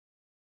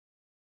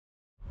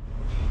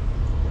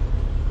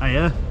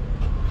Hiya.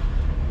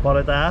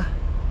 Bore da.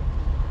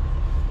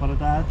 Bore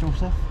da,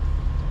 Joseph.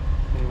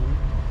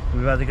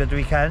 We've had a good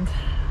weekend.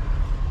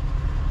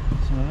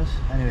 Some of us.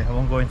 Anyway, I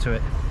won't go into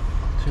it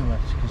too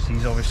much because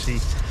he's obviously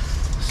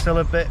still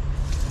a bit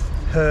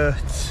hurt,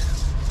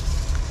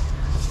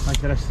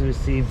 like the rest of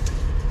his team.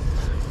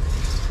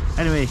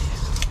 Anyway,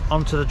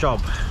 on to the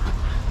job.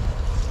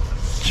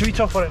 Should we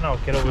talk about it now?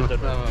 Get over with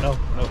it. No.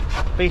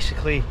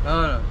 Basically.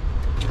 No.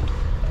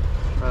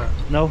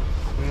 No?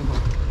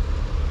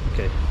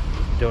 Okay.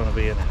 Don't want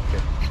to be in it.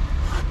 Okay.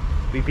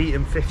 We beat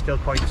him 50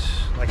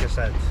 points, like I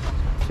said.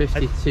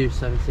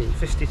 52-17.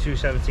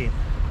 52-17.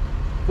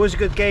 Was a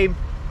good game.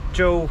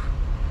 Joe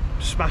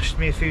smashed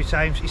me a few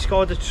times. He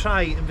scored a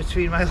try in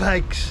between my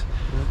legs.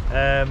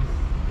 But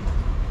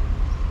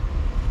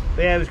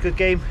yeah, it was a good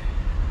game.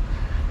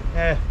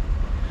 Yeah,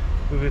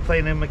 we'll be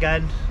playing him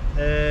again.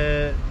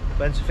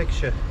 When's the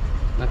fixture?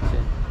 Next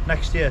year.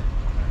 Next year.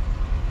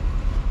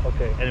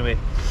 Okay. Anyway,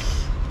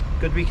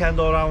 good weekend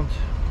all round.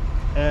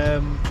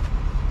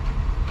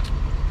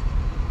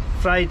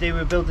 Friday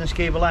we're building this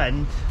gable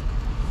end,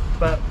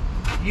 but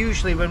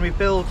usually when we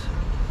build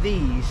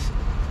these,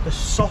 the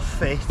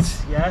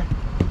soffit, yeah,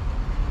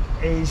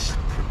 is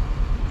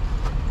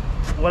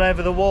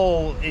whatever the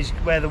wall is,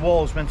 where the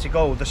wall's meant to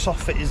go, the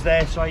soffit is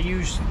there, so I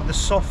use the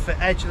soffit,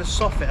 edge of the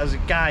soffit as a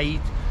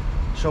guide.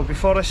 So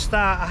before I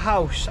start a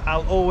house,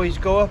 I'll always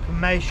go up and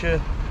measure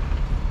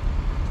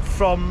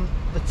from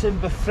the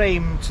timber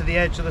frame to the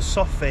edge of the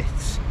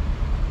soffit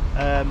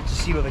to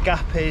see what the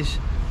gap is,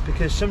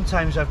 because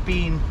sometimes I've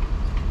been,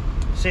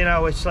 see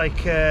now it's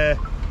like a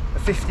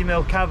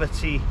 50mm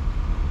cavity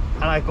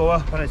and I go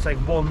up and it's like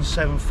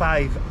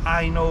 175.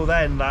 I know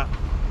then that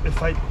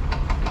if I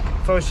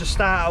was to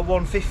start at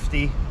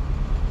 150,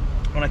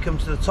 when I come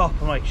to the top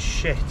I'm like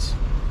shit,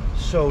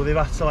 so they've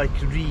had to like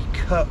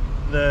recut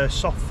the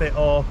soffit,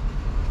 or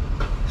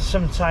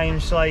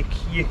sometimes like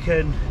you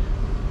can,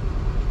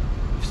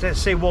 let's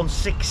say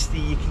 160,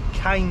 you can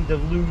kind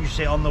of lose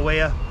it on the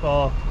way up,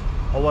 or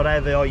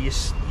whatever, or you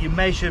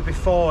measure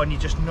before and you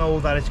just know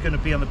that it's going to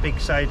be on the big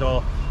side,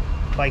 or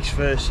vice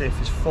versa. If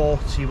it's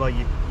 40, well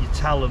you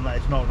tell them that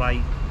it's not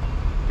right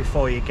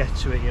before you get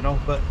to it, you know.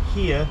 But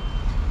here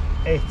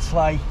it's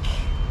like,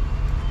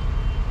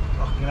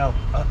 fucking hell,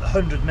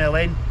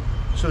 100mm in,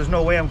 so there's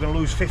no way I'm going to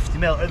lose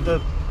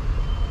 50mm.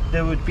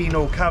 There would be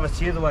no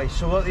cavity otherwise.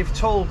 So what they've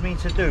told me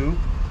to do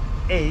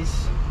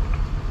is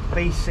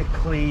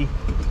basically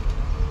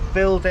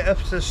build it up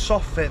to the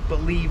soffit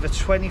but leave a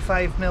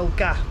 25mm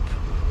gap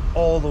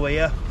all the way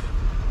up,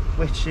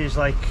 which is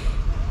like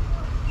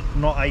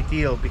not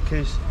ideal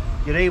because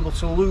you're able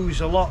to lose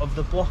a lot of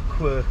the block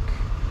work.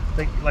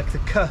 Like the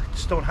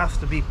cuts don't have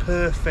to be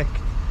perfect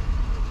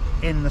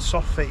in the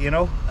soffit, you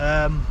know,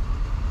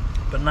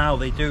 but now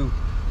they do.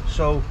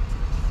 So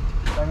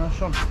hang on,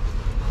 son.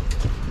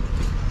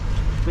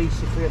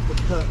 Basically have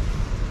to cut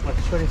like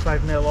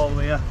 25mm all the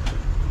way up.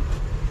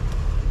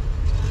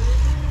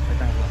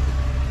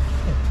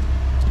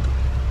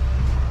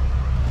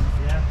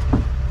 Yeah.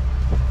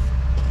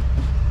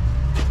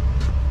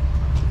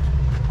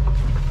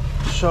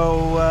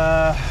 So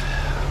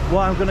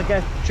what I'm going to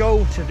get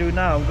Joe to do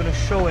now, I'm going to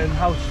show him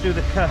how to do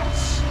the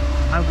cuts.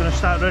 I'm going to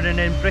start running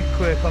in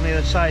brickwork on the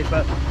other side,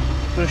 but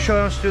I'm going to show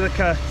him how to do the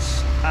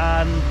cuts.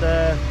 And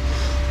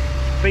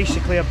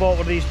basically I bought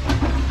one of these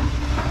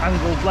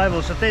angled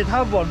levels. I did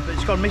have one, but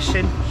it's gone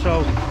missing,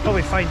 so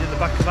probably find it in the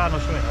back of the van or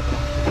something, I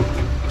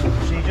don't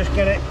know. So you just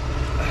get it,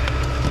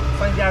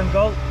 find the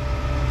angle,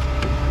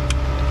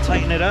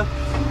 tighten it up.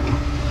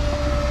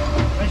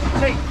 Where's the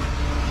tape?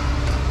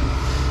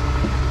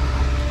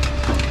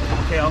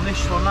 Okay, on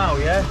this one now,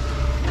 yeah,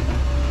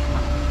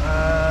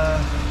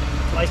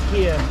 like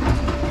here,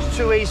 there's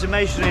two ways of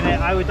measuring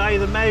it. I would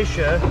either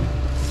measure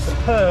the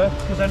perf,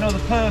 because I know the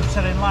perfs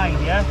are in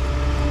line, yeah,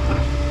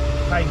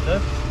 kind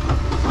of.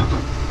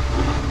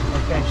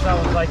 Okay, so that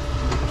was like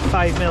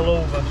 5mm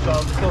over, so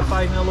I'll just go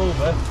 5mm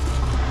over.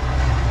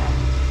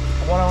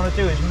 And what I want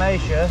to do is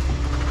measure,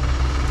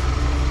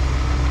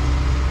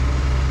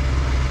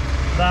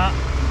 that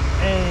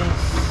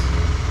is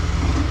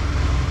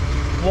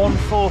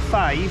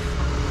 145,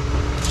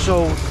 so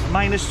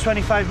minus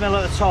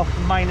 25mm at the top,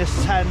 minus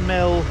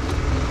 10mm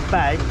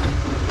bed,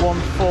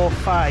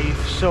 145,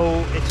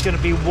 so it's going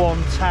to be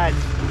 110.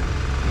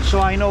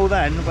 So I know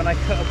then when I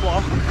cut a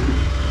block,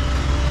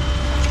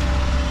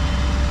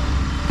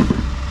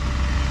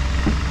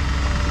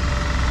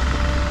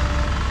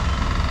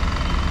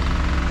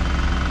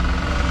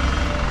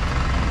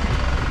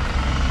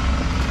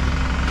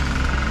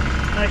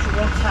 nice at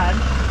 110,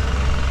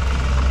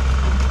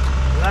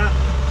 like that.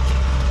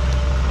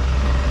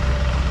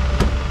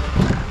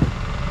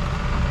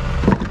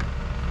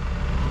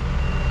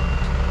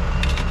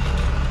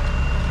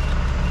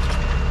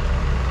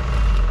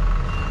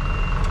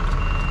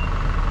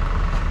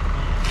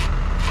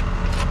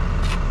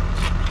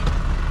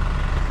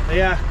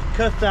 Yeah,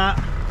 cut that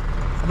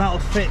and that'll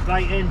fit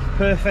right in,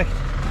 perfect,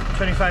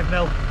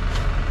 25mm.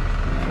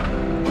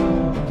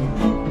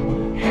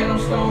 And I'm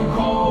stone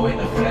cold with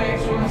the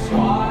flex when I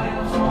squat and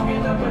I'm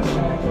smoking up a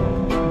check.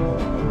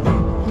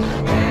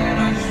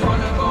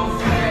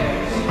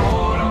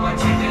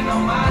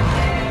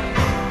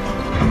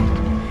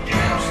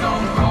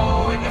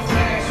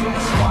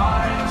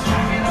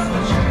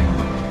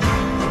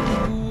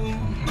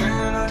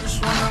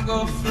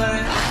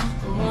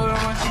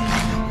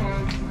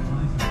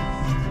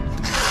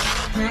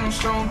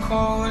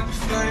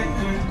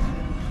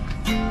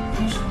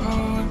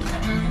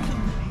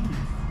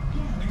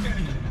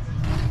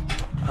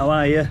 How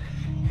are you?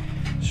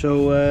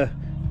 So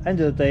end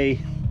of the day,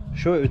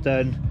 short it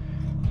done.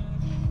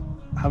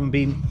 Haven't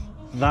been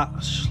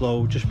that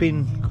slow, just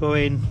been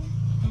going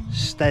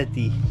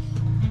steady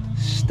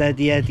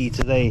Eddie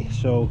today.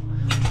 So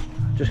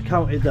just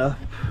counted up,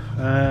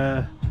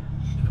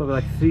 it's probably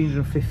like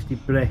 350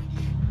 brick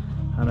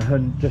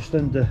and just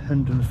under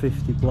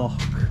 150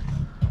 block.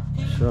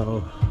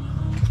 So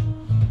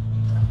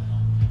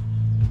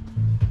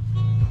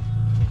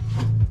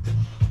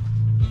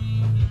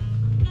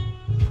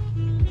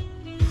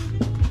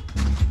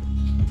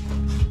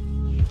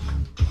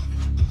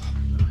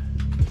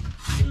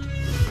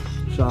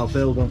I'll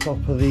build on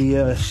top of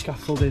the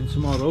scaffolding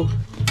tomorrow.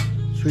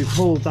 So we've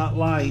pulled that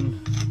line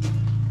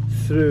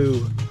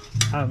through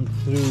and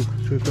through,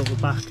 so we've got the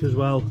back as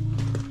well,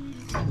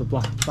 the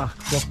back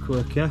block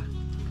work, yeah,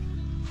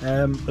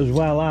 as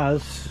well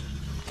as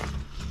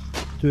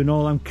doing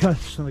all them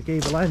cuts on the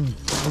gable end.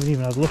 I haven't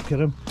even had a look at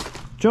them.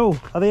 Joe,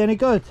 are they any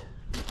good?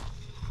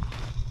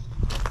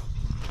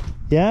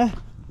 Yeah?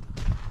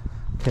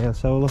 Okay,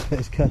 let's have a look at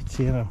his cuts,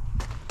 you know.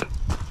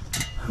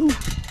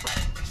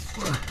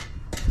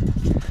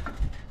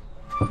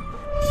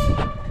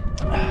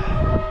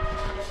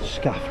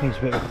 Scaff needs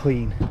a bit of a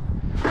clean.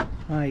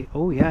 Right,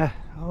 oh yeah,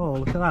 oh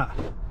look at that.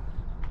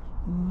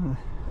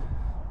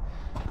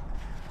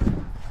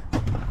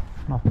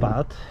 Not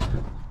bad.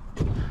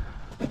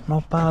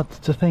 Not bad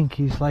to think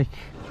he's like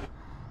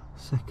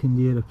second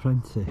year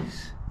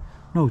apprentice.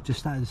 No, just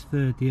started his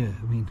third year.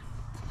 I mean,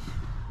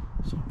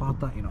 it's not bad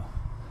that, you know.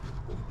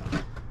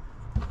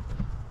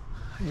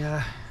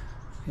 Yeah,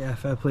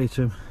 fair play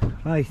to him.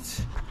 Right,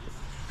 see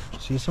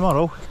you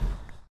tomorrow.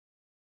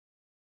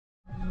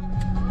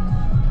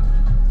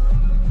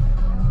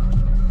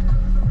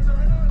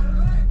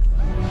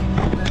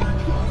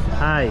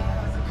 Hi,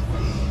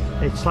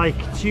 it's like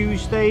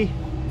Tuesday,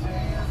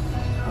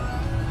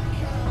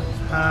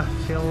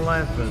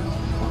 11:30.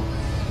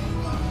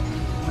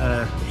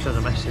 Sent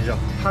a message off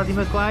Paddy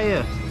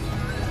Maguire.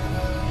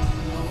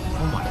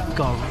 Oh my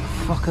god, what the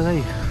fuck are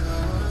they?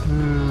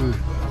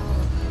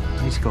 I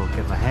need to go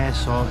get my hair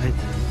sorted.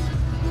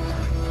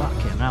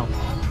 Fucking hell.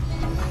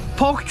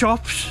 Pork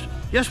chops?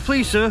 Yes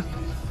please sir.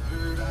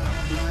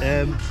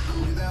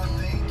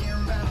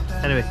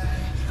 Anyway,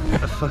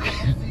 I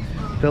fucking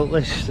built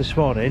this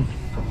morning.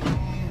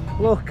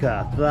 Look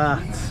at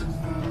that.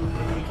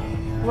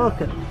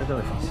 Look at, I don't know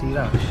if you can see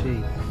that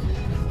sheet.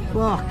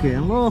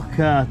 Fucking look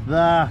at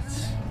that.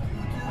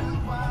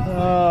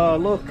 Oh,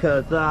 look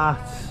at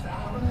that.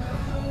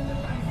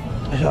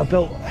 So I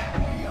built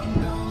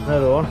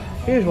another one.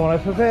 Here's one I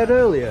prepared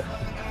earlier.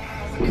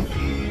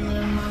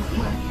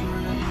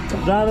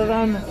 Rather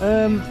than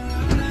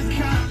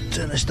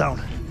turn this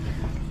down.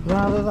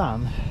 Rather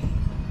than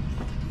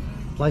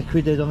like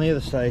we did on the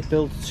other side,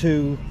 build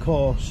two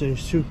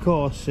courses.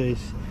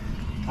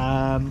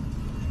 I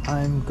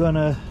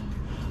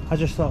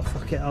just thought,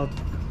 fuck it, I'll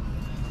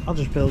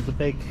just build the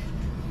big,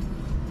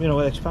 you know,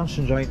 where the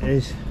expansion joint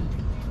is,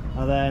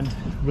 and then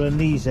run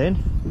these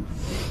in.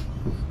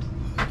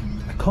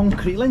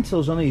 Concrete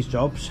lintels on these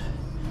jobs,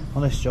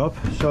 on this job.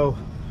 So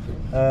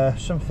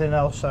something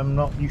else I'm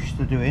not used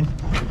to doing.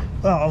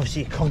 Well,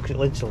 obviously concrete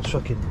lintels,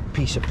 fucking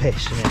piece of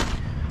piss, isn't it?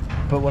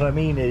 But what I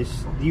mean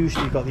is,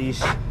 usually got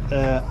these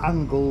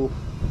angle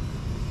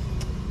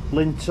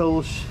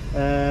lintels,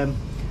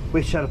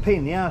 which are a pain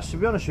in the ass, to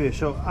be honest with you.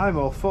 So I'm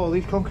all for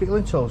these concrete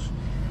lintels,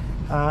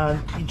 and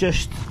you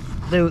just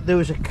there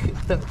was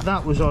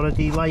that was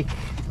already like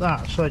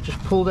that, so I just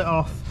pulled it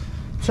off,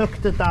 took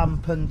the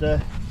damp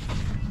under,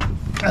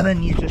 and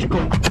then you just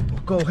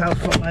go out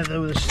from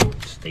there with a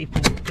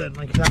staple gun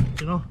like that,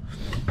 you know.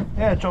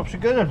 Yeah, job's a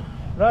good one.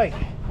 Right,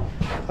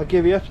 I'll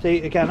give you an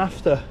update again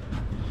after.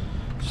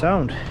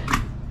 Sound.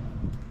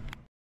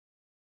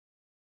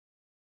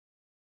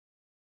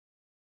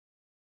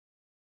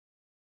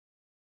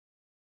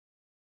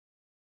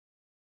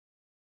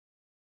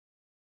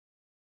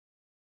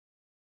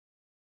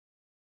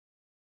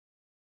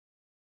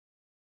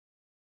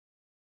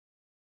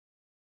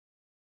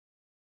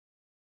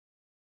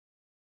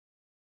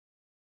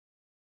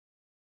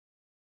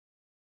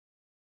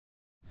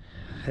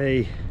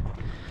 Hey,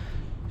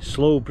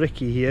 slow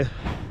bricky here.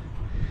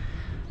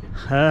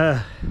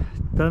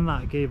 Done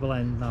that gable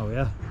end now,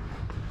 yeah.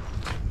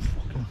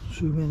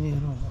 Zoom in here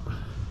or what?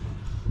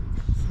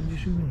 Can you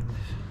zoom in on this?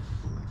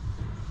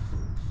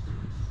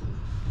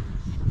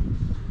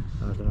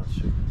 I don't know how to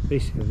zoom.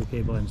 Basically the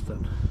gable end's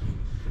done.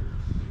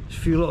 There's a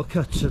few little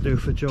cuts to do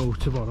for Joe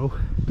tomorrow.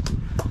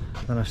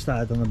 Then I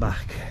started on the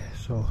back.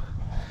 So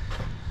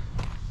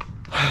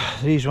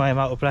the reason why I'm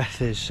out of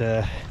breath is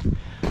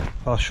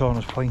while Sean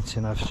was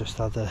pointing, I've just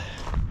had a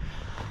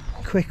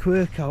quick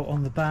workout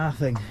on the bar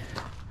thing.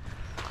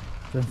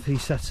 Done 3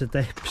 sets of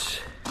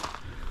dips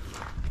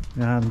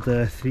and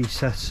 3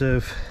 sets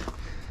of,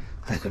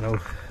 I don't know,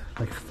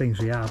 like things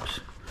with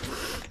abs.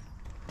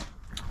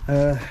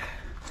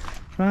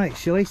 Right,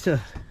 see you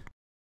later.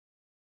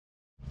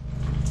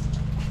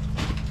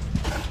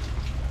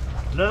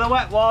 Another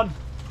wet one.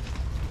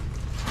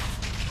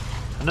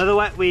 Another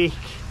wet week.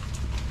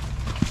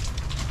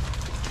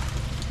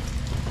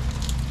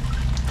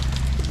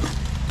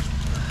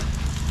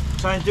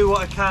 Try and do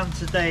what I can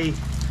today.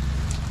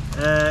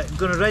 I'm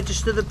going to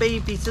register the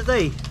baby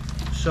today,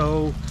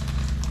 so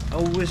I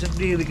wasn't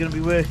really going to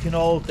be working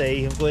all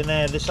day. I'm going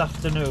there this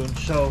afternoon,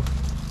 so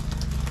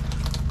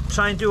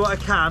try and do what I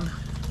can.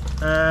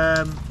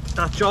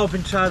 That job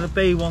in Trowel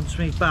Bay wants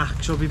me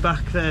back, so I'll be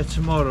back there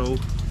tomorrow.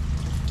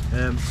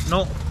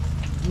 Not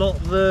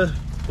the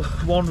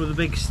one with the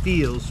big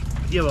steels.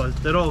 Yeah, well,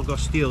 they're all got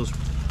steels.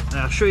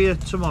 I'll show you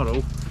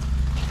tomorrow.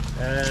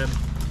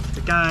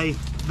 The guy,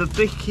 the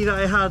brickie that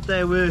I had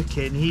there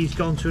working, he's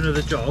gone to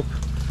another job,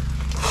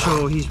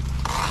 so he's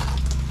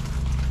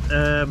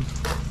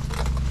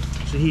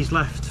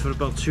left for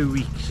about 2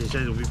 weeks. He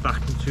said he'll be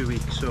back in 2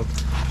 weeks, so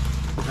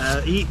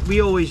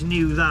we always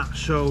knew that,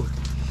 so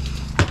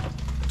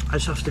I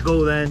just have to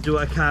go there and do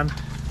what I can,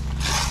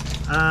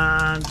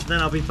 and then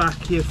I'll be back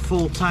here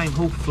full time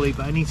hopefully.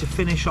 But I need to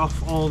finish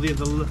off all the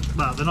other,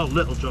 well, they're not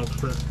little jobs,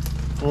 but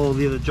all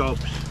the other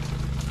jobs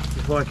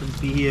before I can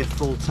be here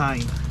full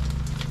time.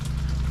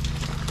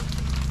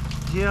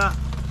 Yeah,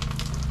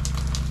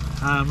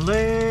 I'm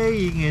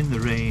laying in the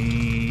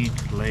rain,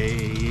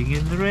 laying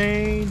in the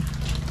rain.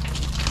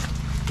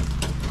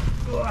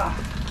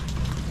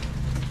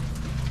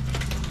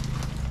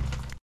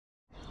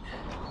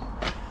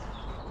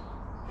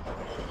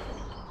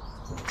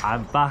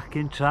 I'm back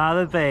in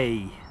Trowel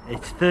Bay.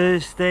 It's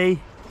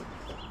Thursday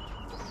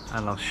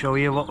and I'll show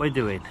you what we're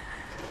doing.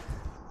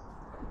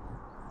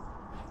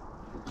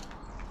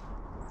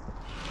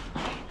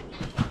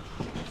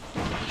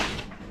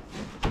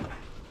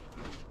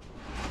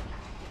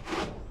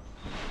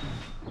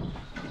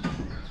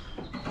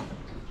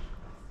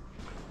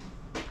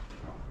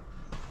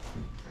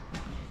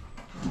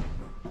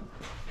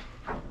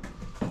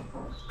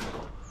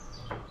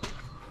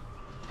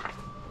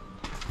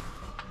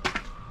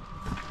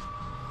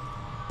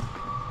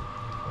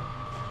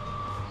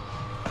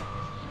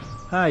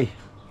 Hi,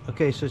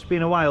 okay, so it's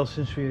been a while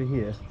since we were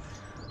here,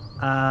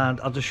 and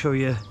I'll just show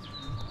you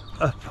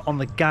up on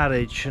the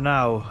garage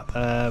now.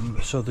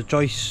 So the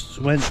joists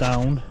went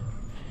down,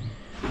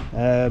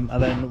 and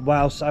then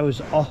whilst I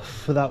was off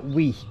for that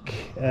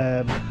week,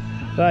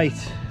 right,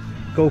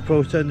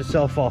 GoPro turned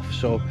itself off,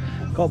 so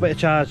got a bit of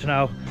charge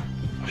now.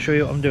 I'll show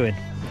you what I'm doing.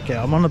 Okay,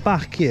 I'm on the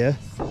back here,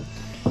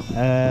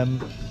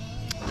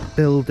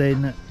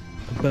 building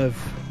above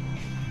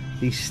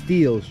these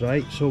steels,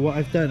 right? So what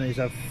I've done is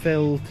I've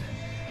filled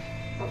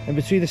in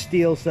between the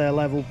steels there,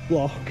 level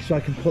block, so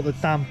I can put the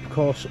damp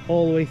course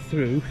all the way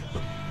through.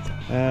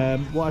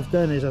 What I've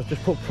done is I've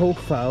just put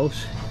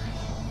profiles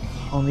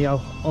on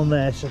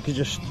there, so I can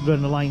just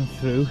run a line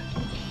through,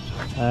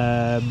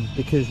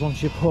 because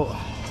once you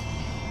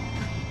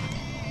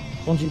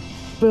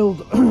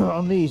build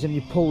on these and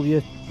you pull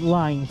your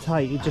line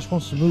tight, it just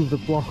wants to move the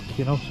block,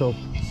 you know. So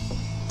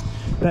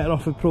better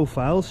off with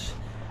profiles.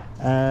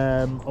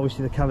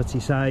 Obviously the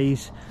cavity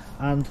size,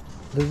 and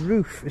the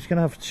roof is going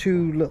to have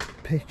two little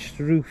pitched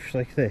roofs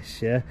like this,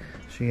 yeah.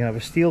 So you can have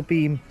a steel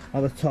beam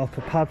at the top,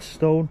 a pad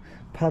stone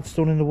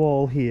in the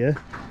wall here,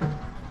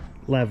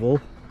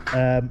 level,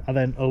 and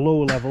then a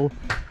lower level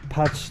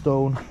pad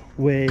stone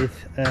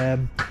with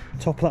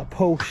top of that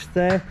post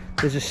there.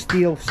 There's a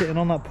steel sitting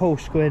on that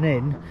post going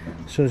in,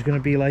 so there's going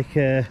to be like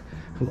a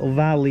little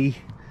valley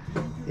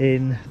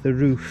in the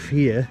roof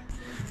here.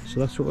 So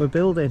that's what we're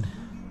building.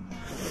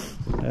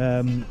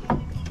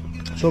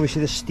 So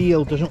obviously the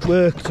steel doesn't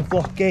work to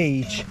block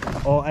gauge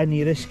or any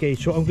of this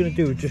gauge, so what I'm going to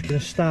do is just going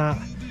to start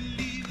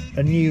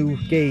a new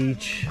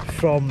gauge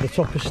from the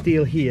top of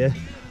steel here,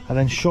 and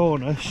then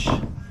Shaunus,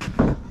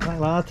 my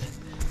lad,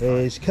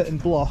 is cutting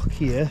block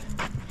here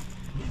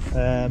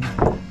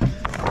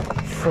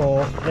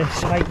for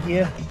this height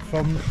here,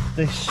 from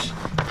this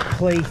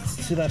plate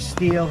to that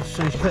steel.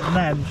 So he's cutting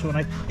them, so when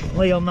I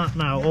lay on that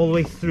now all the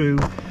way through,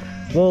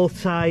 wall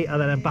tie,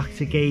 and then I'm back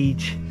to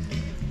gauge.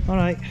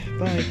 Alright,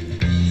 bye.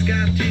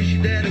 Scar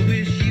tissue that I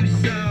wish you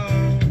saw.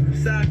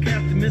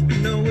 Sarcastic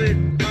Mr.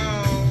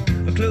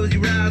 Know-It-All. I'll close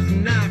your eyes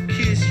and I'll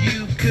kiss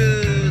you,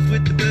 cause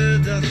with the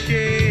birds I'll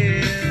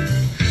share.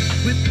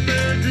 With the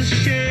birds I'll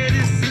share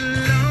this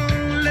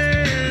lonely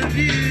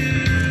view.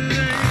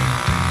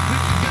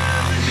 With the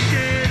birds I'll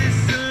share this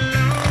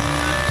lonely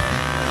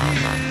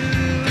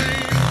view.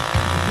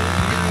 Put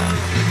me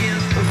up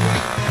against the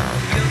wall.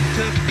 Young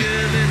tough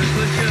girl in a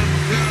push-up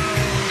bra.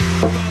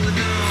 Falling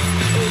on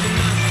over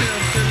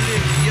myself to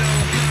lift your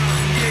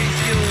heart in case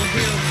you're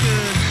real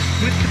good.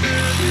 With the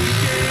birds and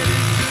share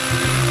this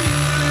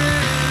lonely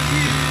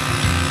view.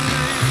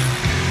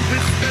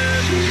 With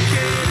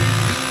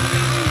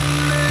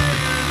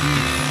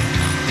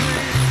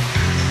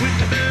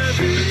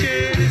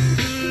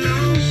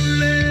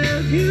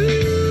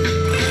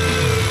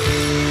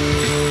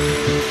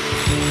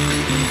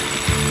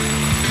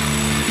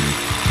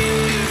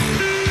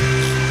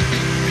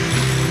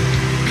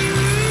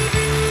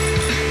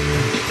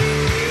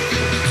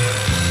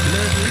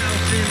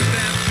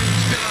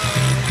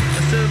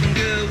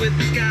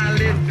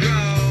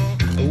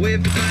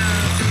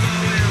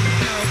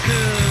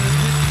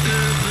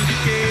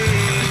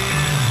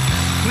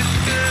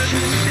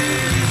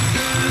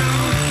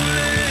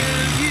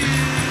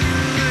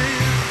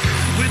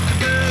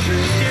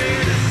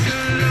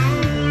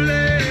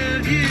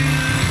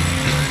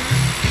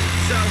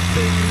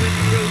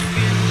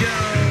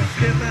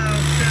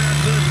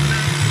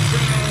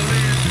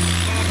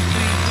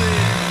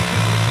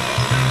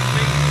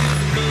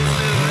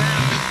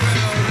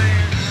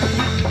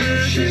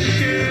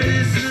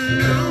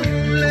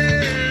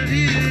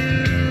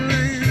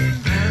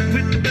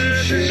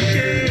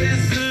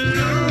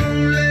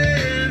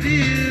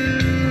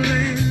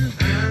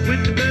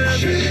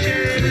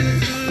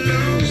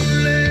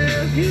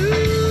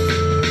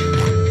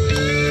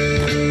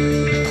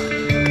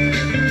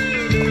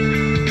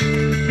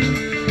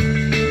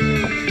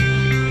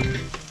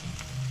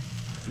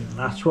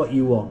That's what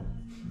you want.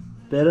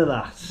 Bit of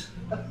that.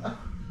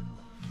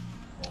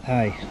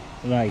 Hi,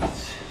 right.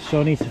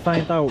 So I need to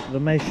find out the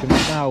measurement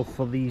now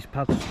for these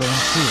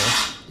padstones here.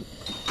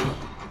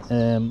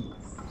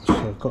 So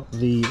I've got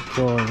the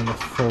drawing on the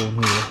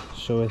phone here.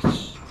 So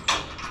it's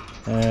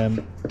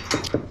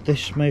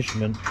this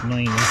measurement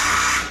minus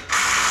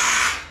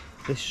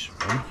this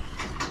one.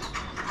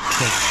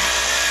 So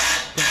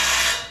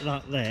get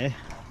that there.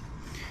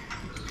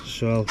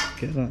 So I'll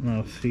get that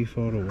now.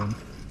 3401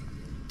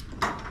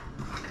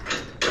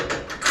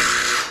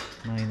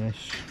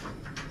 minus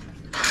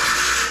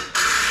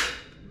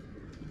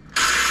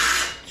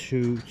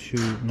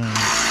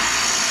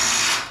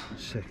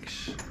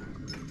 2296.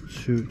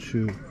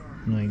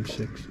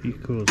 2296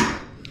 equals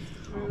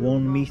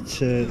 1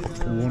 meter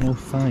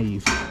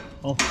 105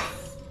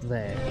 off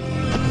there.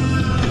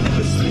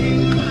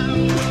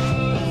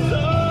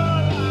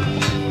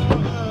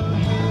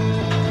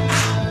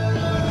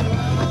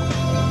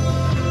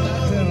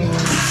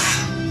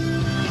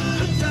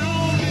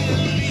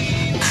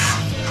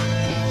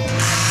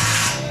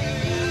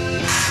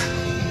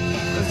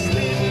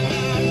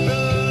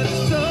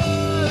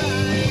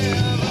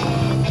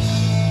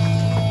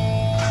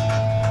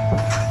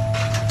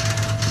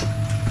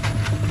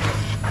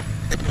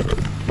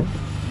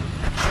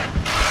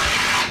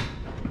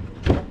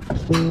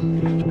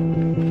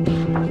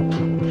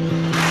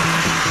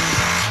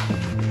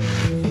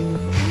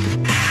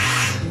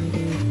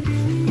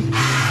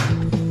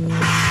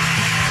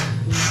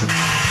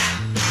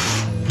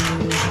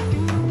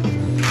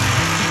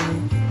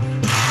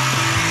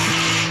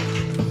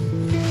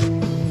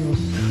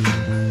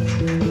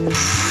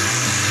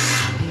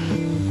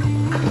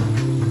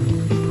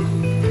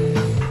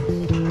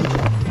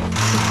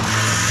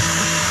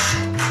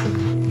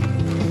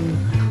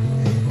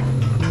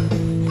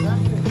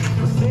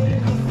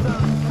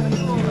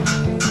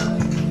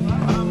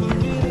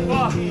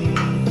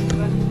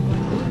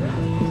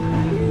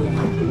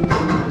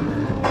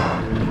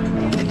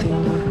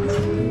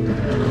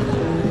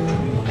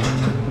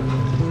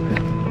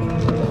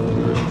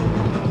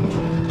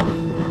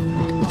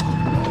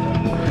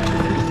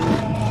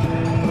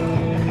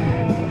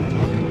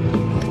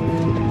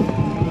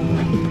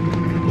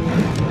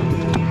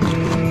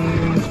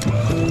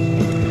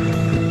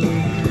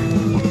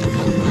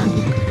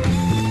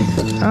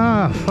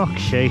 Ah,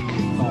 fuck's sake.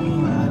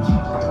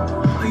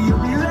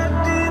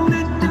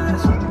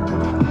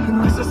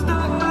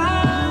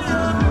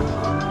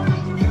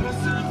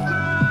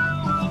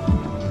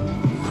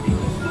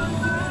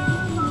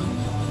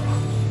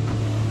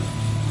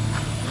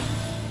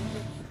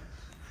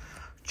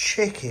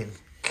 Chicken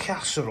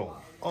casserole.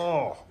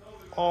 Oh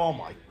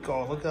my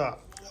god, look at that.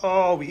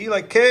 Oh, we eat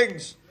like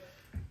kings.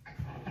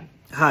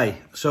 Hi,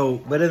 so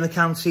we're in the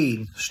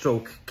canteen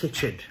stroke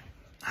kitchen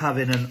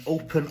having an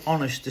open,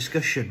 honest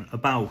discussion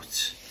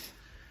about,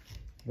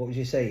 what would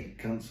you say?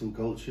 Cancel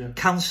culture.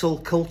 Cancel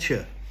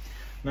culture.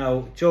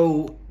 Now,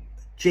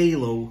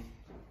 J-Lo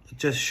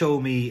just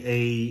showed me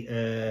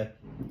a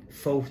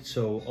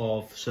photo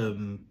of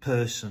some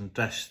person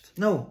dressed.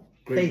 No,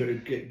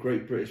 Great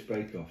British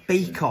Bake Off.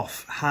 Bake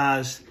Off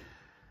has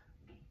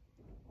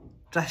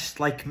dressed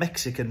like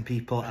Mexican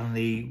people, and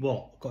they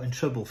got in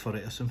trouble for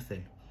it or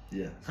something.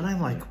 Yeah. And I'm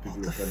like,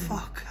 what the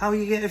fuck? How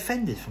you get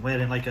offended from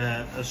wearing like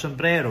a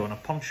sombrero and a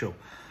poncho?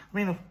 I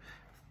mean,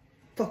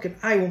 fucking,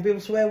 I won't be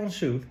able to wear one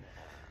soon.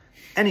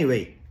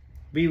 Anyway,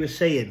 we were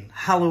saying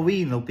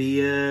Halloween will be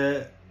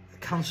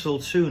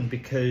cancelled soon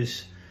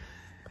because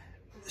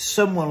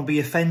someone will be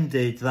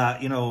offended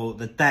that, you know,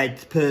 the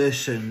dead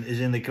person is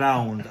in the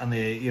ground and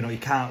they, you know, you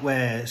can't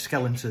wear a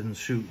skeleton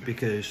suit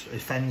because it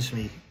offends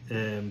me,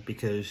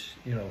 because,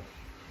 you know,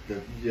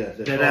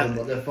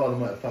 their father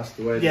might have passed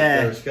away.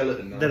 Yeah, they're a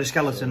skeleton now. They're a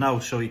skeleton now,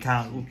 so you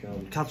can't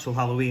cancel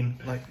Halloween.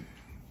 Like,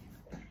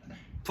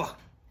 fuck,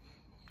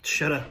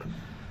 shut up.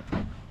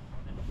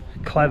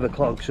 Clever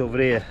clocks over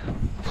here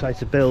try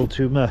to build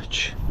too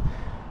much.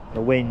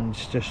 The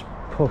winds just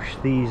push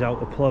these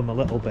out the plumb a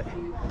little bit.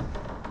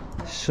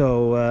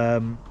 So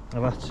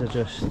I've had to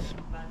just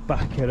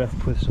back it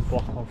up with some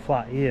block on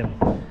flat here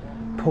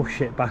and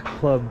push it back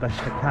plumb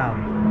best I can.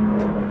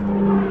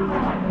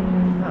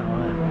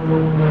 Oh,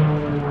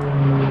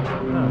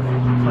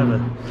 clever.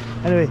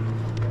 Anyway,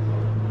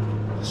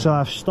 so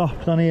I've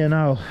stopped on here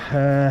now.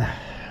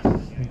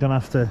 I'm gonna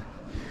have to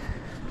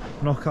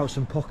knock out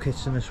some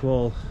pockets in this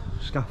wall.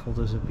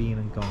 Scaffolders have been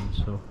and gone,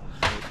 so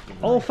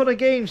all for the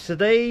games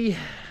today,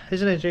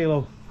 isn't it,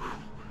 J-Lo?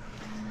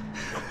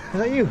 Is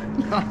that you?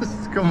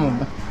 Come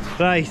on.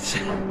 Right,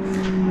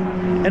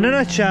 in a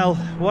nutshell,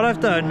 what I've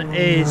done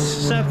is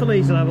set up the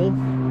laser level,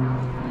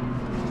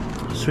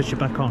 switch it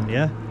back on,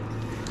 yeah,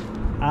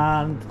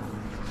 and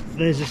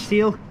there's a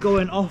steel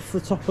going off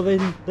the top of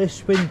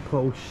this wind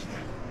post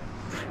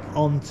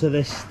onto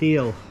this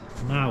steel.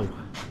 Now,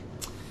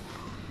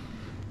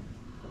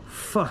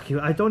 fuck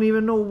you, I don't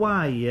even know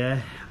why,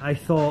 yeah, I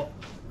thought,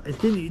 it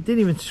didn't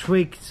even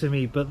twig to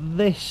me, but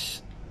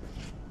this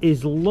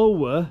is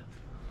lower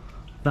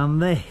than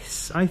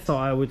this. I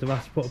thought I would have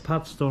had to put a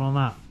padstone on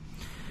that.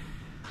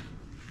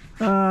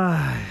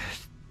 I've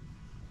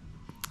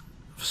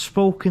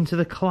spoken to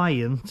the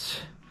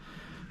client,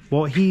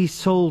 what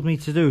he's told me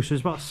to do, so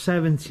it's about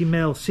 70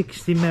 mil,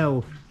 60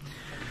 mil.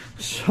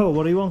 So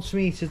what he wants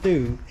me to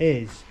do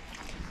is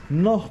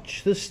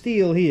notch the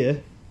steel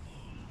here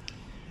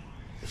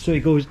so it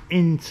goes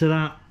into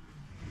that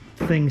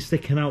thing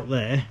sticking out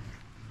there,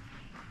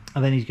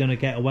 and then he's going to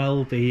get a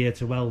welder here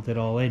to weld it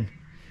all in.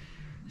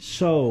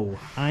 So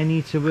I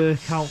need to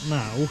work out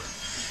now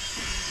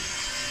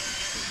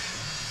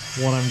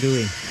what I'm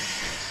doing.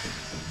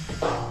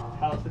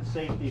 Health and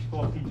safety is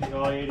fucking,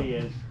 oh here he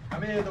is.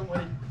 Come here, don't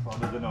worry. From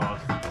the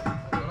north.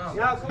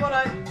 Yeah, come on,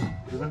 eh?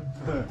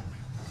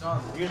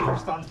 You can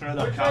stand through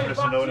that camera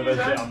so no one will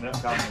sit on that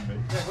camera.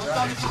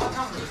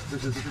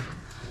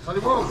 Tell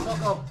you what, stop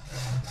now.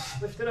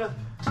 Lift it up.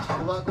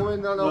 Will that go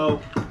in there now?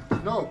 No.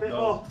 No? Bit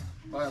more.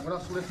 Right, I'm going to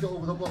have to lift it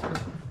over the block.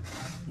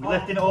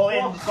 Lifting it all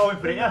in, just going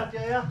for it, yeah?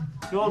 Yeah.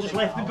 You all just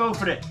lift and go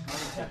for it.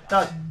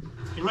 Dad,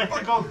 you lift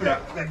and go for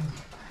it.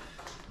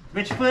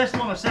 Which first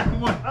one or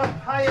second one? Up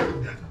higher.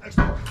 That's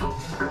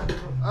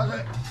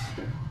it.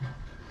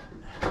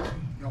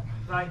 No.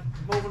 Right,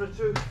 moment or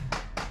two.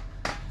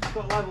 It's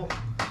got level.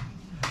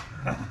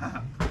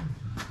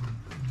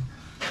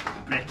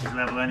 Brick is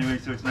level anyway,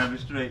 so it's never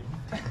straight.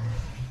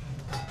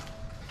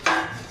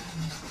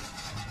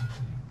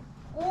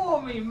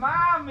 Oh, me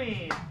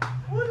mommy!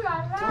 Ooh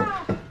la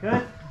la!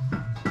 Good.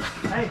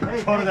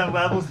 Hey. One of them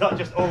levels, not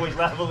just always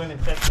level in it.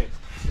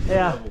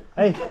 Yeah.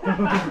 Hey.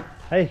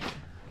 Hey.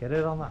 Get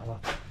it on that one.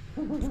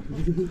 Is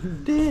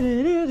it good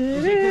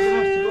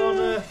enough to go on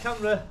the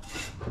camera?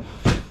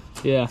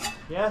 Yeah.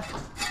 Yeah?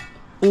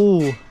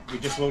 Ooh. We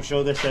just won't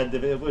show this end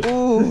of it.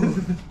 Ooh.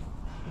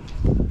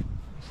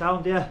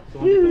 Sound, yeah? So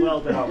we'll get the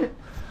welder out.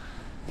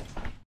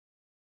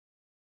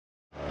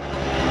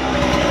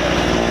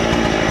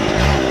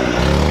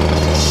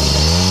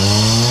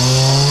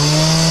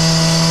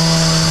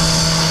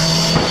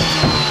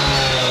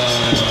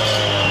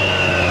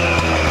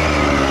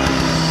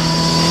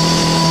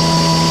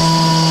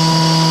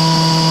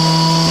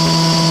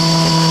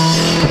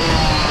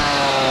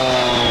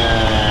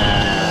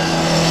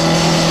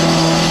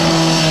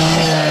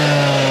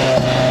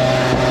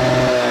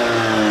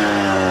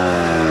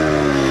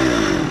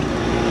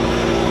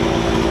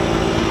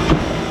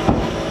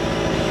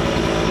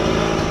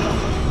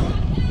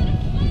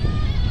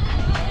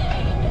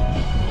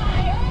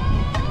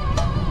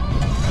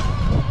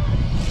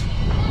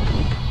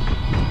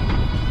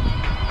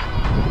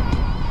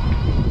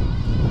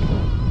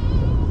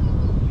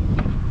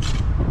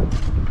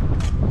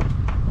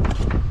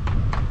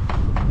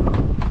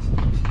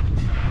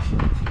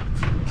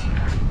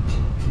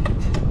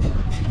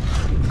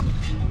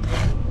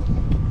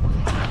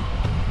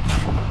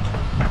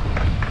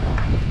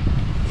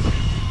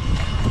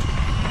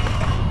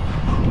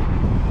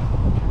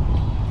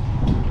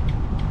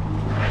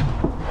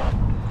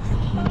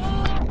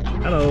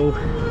 Hello.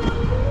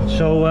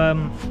 So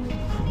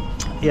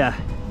yeah,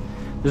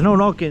 there's no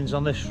noggins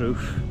on this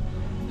roof,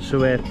 so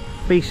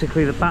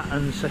basically the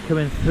battens are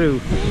coming through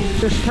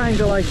just kind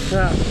of like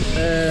that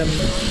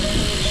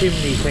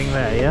chimney thing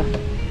there, yeah.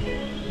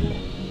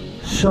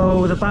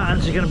 So the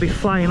battens are going to be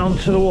flying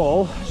onto the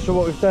wall, so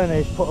what we've done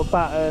is put a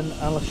batten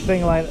and a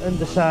string line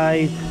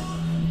underside,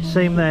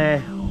 same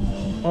there,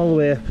 all the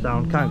way up,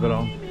 down, can't go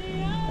wrong.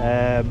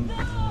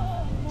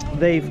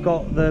 They've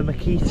got the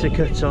Makita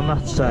cuts on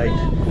that side,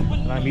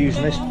 and I'm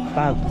using this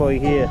bad boy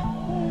here.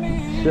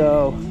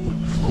 So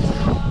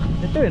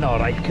they're doing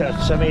alright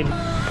cuts. I mean,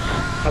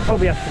 I'll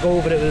probably have to go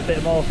over it with a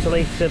bit more to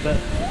later, but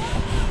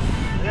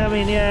I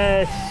mean,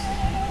 yeah,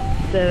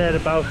 it's there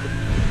about it.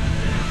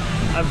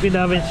 I've been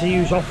having to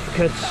use off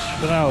cuts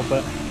for now,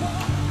 but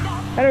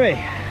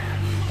anyway,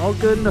 all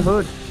good in the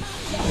hood.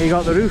 You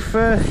got the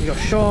roofer, you got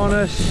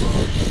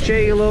Shaunus,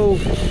 J-Lo,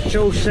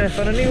 Joseph,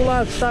 and a new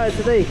lad started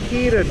today,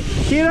 Kieran.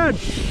 Kieran!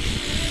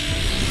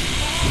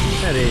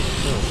 There he is.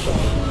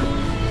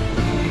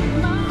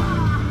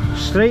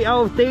 Straight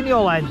out of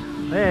Daniel then.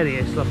 There he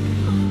is, look.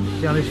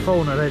 He's on his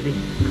phone already.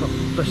 Got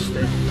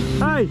busted.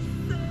 Hi!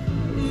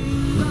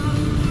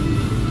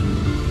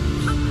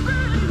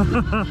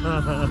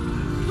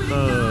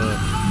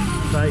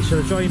 Right, so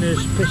the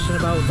joiner's pissing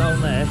about down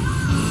there.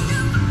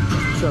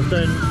 So I've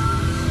done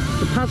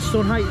the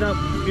padstone height that,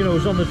 you know,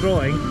 is on the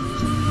drawing.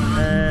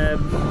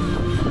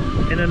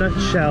 In a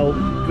nutshell,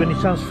 when you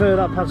transfer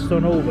that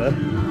padstone over,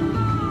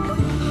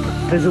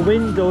 there's a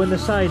window in the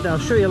side that I'll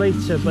show you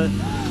later, but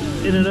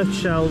in a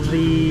nutshell,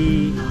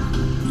 the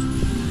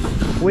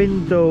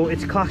window,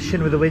 it's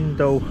clashing with the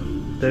window,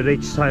 the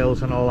ridge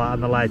tiles and all that,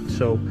 and the lead,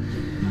 so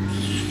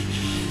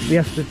we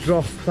have to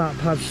drop that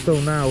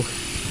padstone now.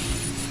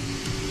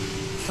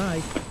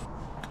 Hi.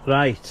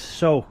 Right,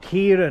 so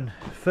Kieran,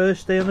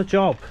 first day on the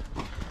job,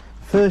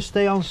 first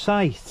day on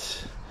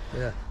site.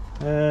 Yeah.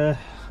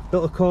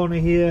 Built a corner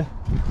here,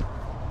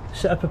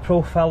 set up a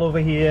profile over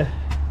here.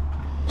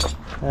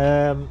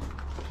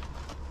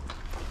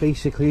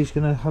 Basically he's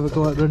going to have a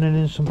go at running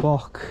in some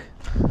block.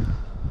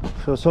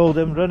 So I told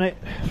him run it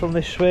from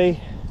this way.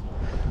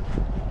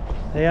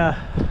 Yeah.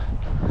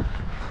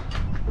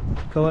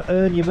 Go and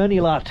earn your money,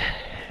 lad.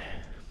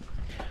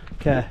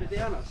 Okay.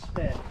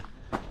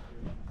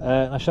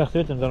 Na siarad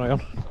wedyn, don't I?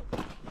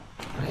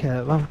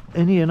 Okay, well,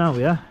 in here now,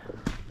 yeah?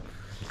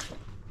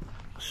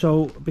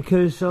 So,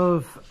 because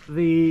of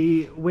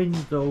the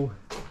window,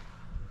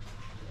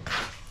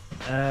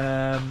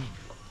 the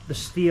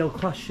steel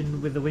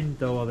clashing with the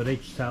window or the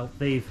ridge tile,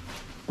 they've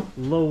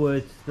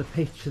lowered the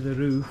pitch of the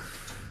roof.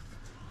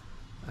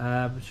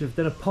 So we've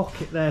done a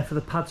pocket there for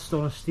the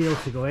padstone of steel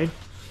to go in.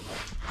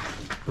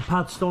 The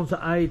padstones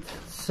that I'd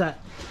set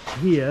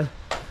here,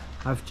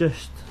 I've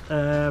just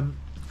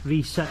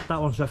reset that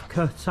one, so I've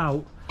cut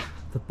out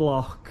the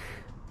block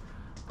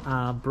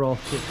and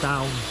brought it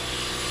down.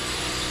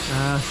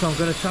 So I'm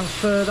going to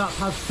transfer that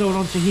padstone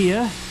onto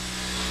here.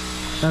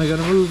 Then I'm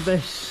going to move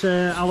this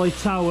alloy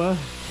tower,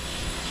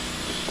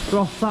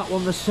 drop that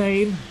one the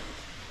same,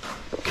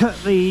 cut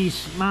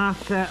these, mark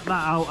that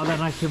out, and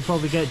then I can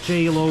probably get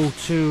J-Lo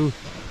to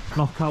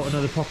knock out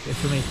another pocket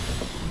for me.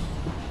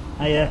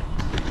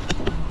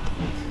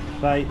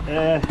 Right,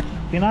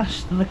 been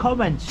asked in the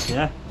comments,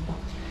 yeah?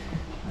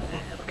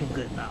 Looking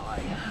good now,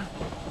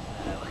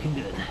 looking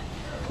good.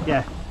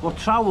 Yeah, what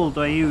trowel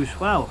do I use?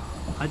 Well,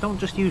 I don't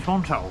just use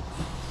one trowel.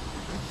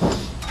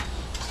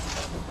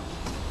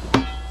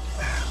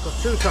 I've got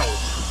two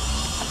trowels.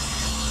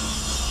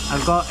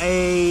 I've got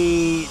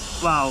a,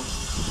 well,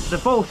 they're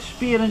both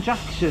Spear and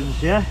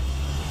Jacksons, yeah?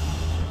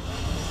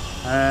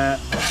 I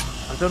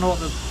don't know what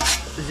the,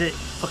 is it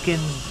fucking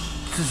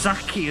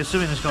Tazaki or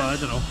something it's called, I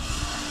don't know.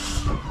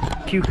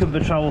 Cucumber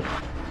trowel.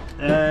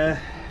 Yeah,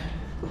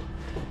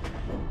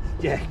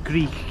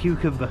 Greek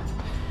cucumber.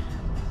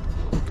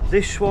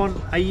 This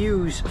one I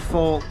use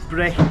for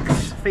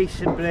bricks,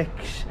 facing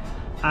bricks,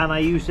 and I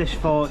use this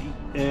for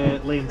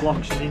laying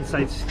blocks on the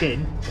inside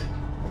skin.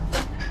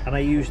 And I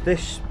use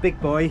this big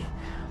boy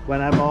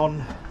when I'm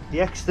on the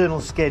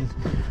external skin,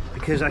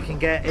 because I can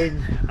get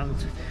in, and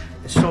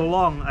it's so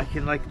long I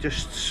can like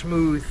just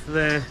smooth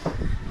the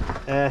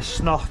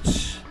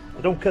snots.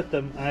 I don't cut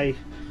them, I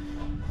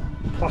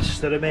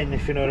plaster them in,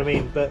 if you know what I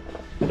mean, but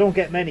I don't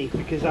get many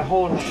because I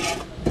haunch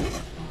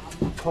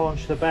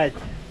the bed.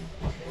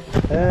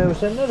 Was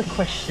there another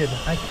question?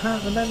 I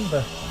can't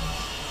remember.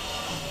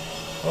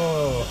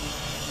 Oh,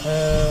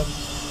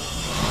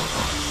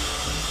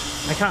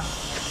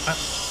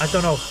 I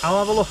don't know. I'll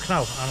have a look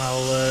now and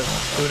I'll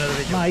do another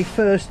video. My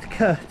first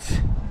cut.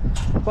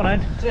 Come on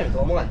then.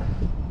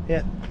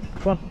 Yeah,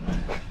 come on.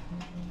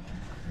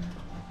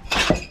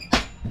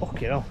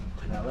 Fuck you know.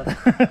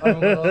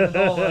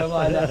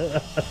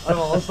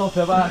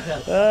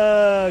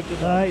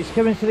 Right, it's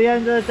coming to the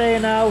end of the day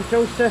now.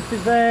 Joseph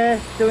is there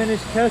doing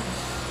his cuts.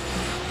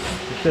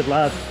 He's a good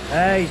lad.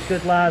 Hey, he's a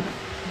good lad.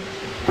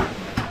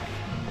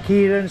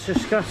 Kieran's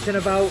just scratching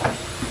about.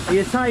 Are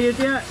you tired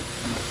yet?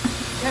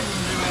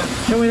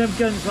 Show me them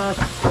guns, lad.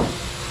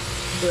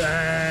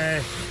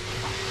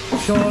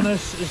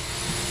 Seamus has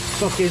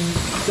fucking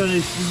done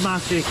his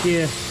magic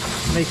here,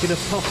 making a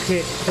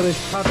pocket for his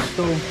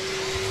padstone.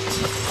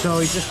 So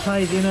he's just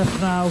tidying up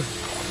now.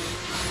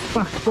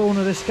 Backbone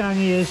of this gang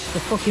he is, the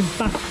fucking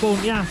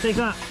backbone. Yeah, take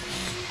that.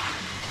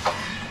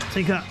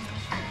 Take that.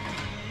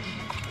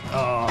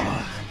 Oh,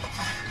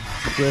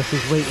 worth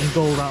his weight in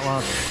gold, that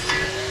lad.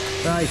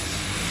 Right,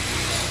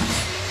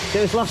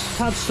 get his last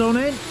padstone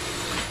in.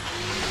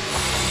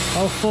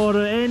 All four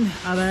are in,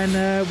 and then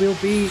we'll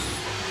be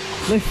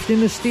lifting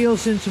the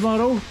steels in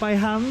tomorrow by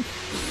hand.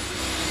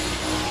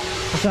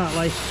 What's that,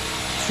 like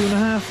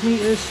 2.5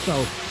 meters?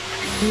 No,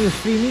 2 or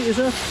 3 meters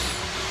up.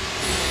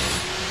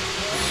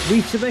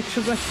 Weetabix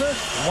for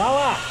breakfast.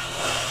 Voila!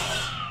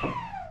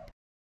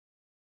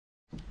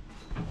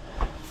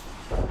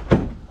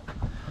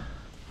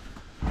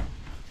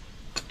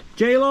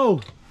 J-Lo!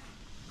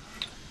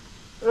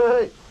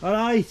 Hey!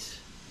 Alright!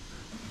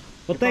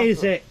 What day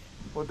is it?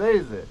 What day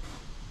is it?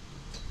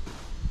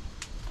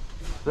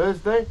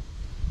 Thursday?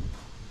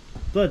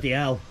 Bloody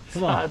hell.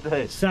 Come on.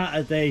 Saturday.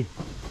 Saturday.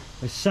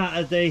 It's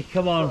Saturday.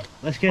 Come on.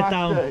 Let's get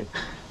down. Day.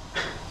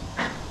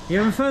 You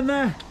having fun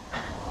there?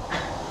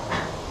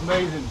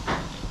 Amazing.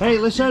 Hey,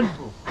 listen.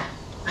 Beautiful.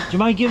 Do you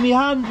mind giving me a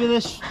hand with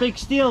this big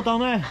steel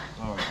down there?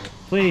 Alright.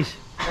 Please.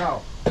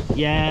 Now.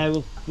 Yeah,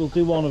 we'll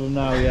do one of them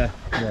now, yeah.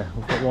 Yeah,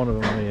 we'll put one of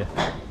them on here.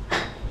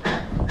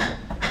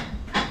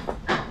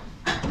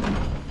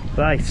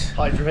 Right.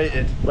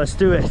 Hydrated. Let's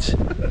do it.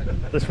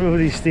 Let's move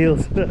these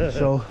steels.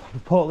 So we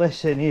put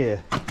this in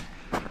here,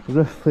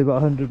 roughly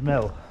about 100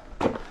 mil.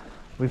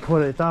 We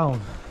put it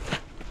down.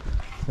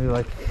 We're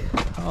like,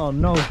 oh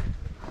no,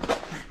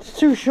 it's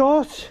too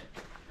short.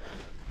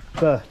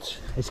 But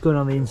it's going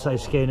on the inside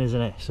skin,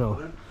 isn't it?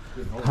 So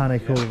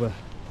panic over.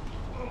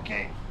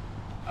 Okay,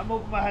 I'm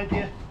over my head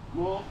here.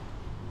 Whoa.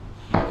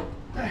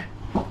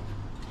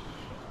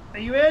 Are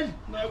you in?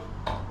 No.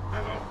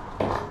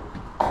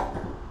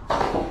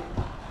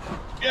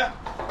 Yeah.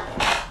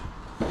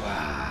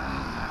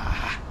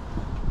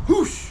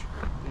 Whoosh!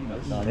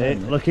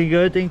 Looking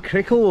good in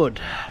Cricklewood.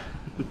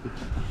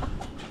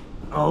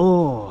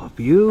 Oh,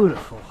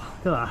 beautiful.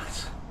 Look at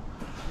that.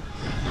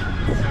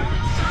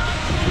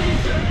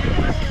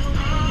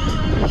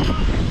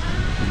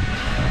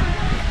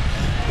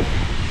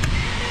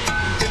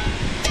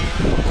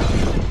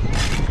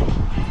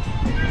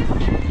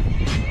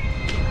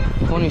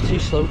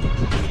 slope.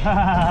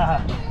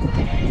 Yeah.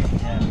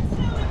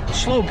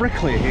 Slow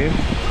bricklayer here.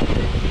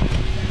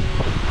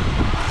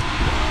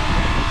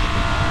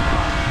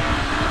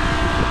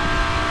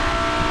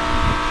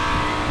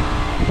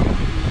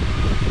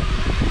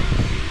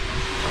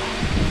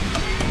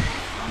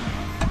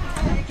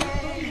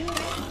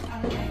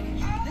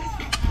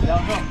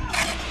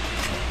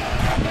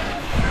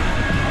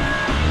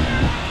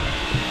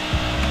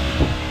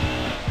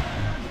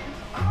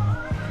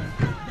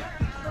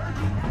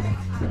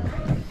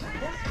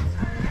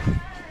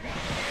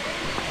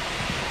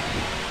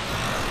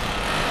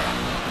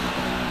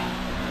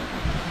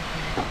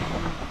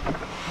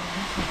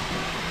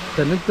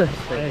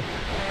 Hey.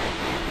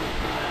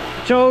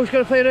 Joe's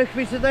going to play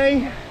rugby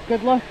today.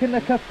 Good luck in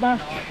the cup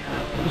match.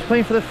 He's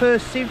playing for the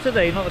first team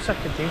today, not the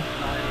second team.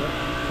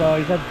 So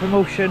he's had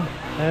promotion.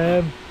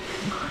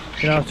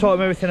 You know, I've taught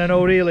him everything I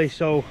know really,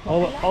 so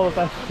all the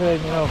best to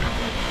him, you know.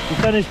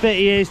 He's done his bit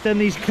here, he's done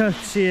these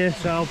cuts here,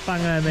 so I'll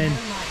bang him in.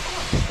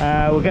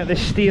 We'll get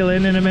this steel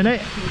in a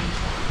minute.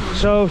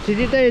 So, did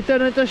you do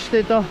done and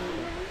dusted though?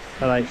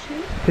 Alright,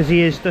 because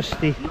he is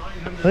dusty.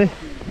 Hey?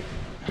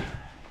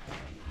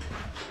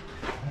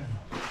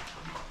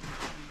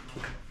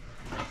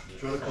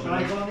 Shall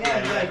I go on the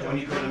end? Yeah, when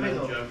you go in the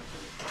middle. Joe.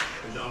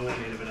 I'm going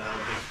to need a bit of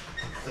help.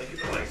 Take it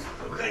place.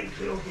 Okay.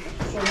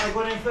 So am I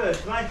going in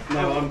first, right?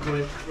 No, I'm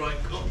coming. Right,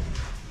 go.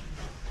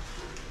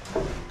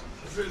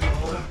 Through the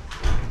hole.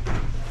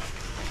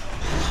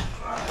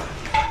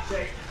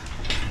 Okay.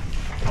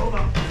 Hold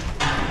on.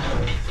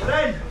 We're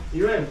in.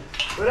 You're in.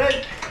 We're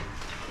in.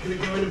 Can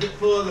it go in a bit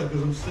further?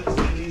 Because I'm still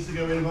it needs to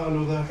go in about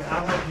another.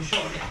 I'll help you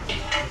short.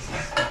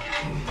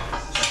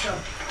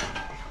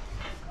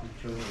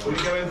 Will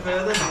you go in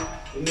further?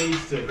 It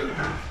needs to.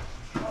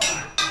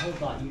 Hold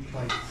that, you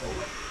try.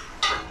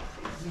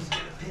 Just get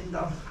a pin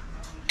down.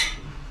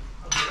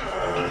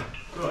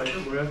 Right,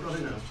 don't worry, I've got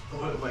it now.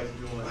 I'll wait, wait if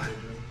you want to.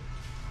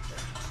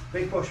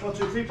 Big push. 1,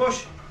 2, 3,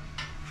 push.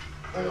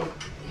 Hang on.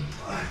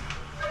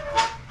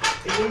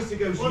 It needs to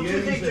go to 1,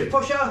 2, 3, just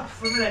push up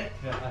for a minute.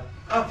 Yeah.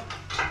 Up.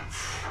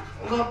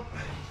 Hold up.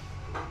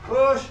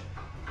 Push.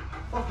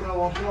 Fucking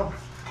hell, come on.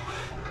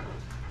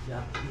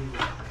 Yeah.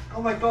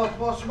 Oh my god,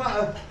 what's the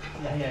matter?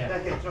 Yeah.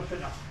 Okay, drop it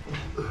now.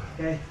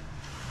 Okay.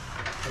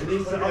 It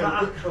needs Put to it on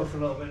that go acro for a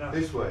little bit now.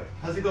 this way.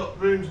 Has it got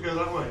room to go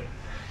that way?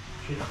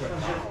 Yeah.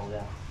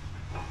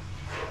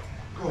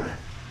 Go on.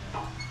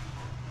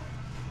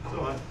 It's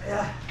alright.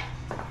 Yeah.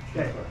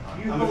 Okay.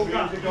 You I'm hold sure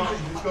that. it's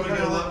got to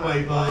go that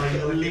way by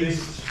at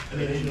least an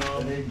inch.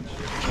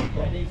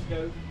 Yeah, it needs to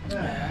go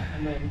there,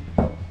 and then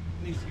it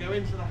needs to go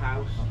into the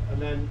house,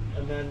 and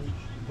then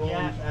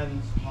Vaughan's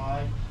ends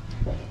high.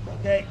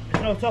 Okay,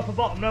 there's no top or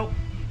bottom, no.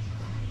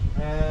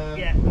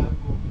 Yeah.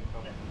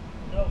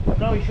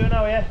 No, you sure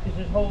now, yeah? Because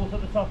there's holes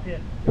at the top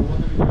here. What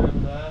do we do over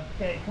there?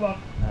 Okay, come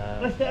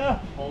on. Lift it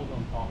up. Holes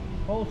on top.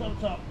 Holes on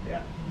top,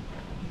 yeah.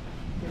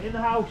 Get in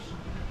the house.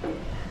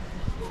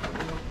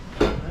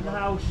 In the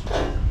house.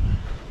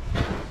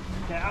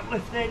 Okay,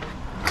 uplifted.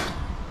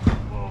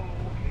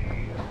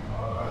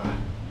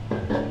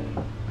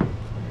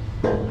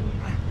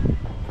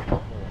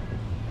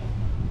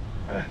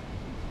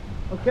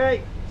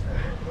 Okay.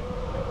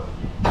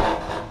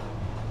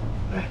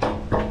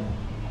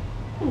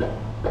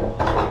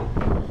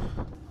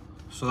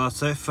 So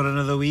that's it for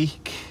another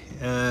week.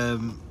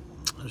 I'm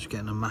just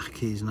getting the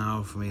Mackies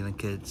now for me and the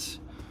kids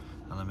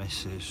and the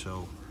missus.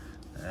 So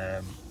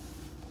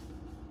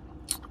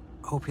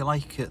hope you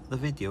like it, the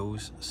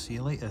videos. See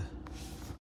you later.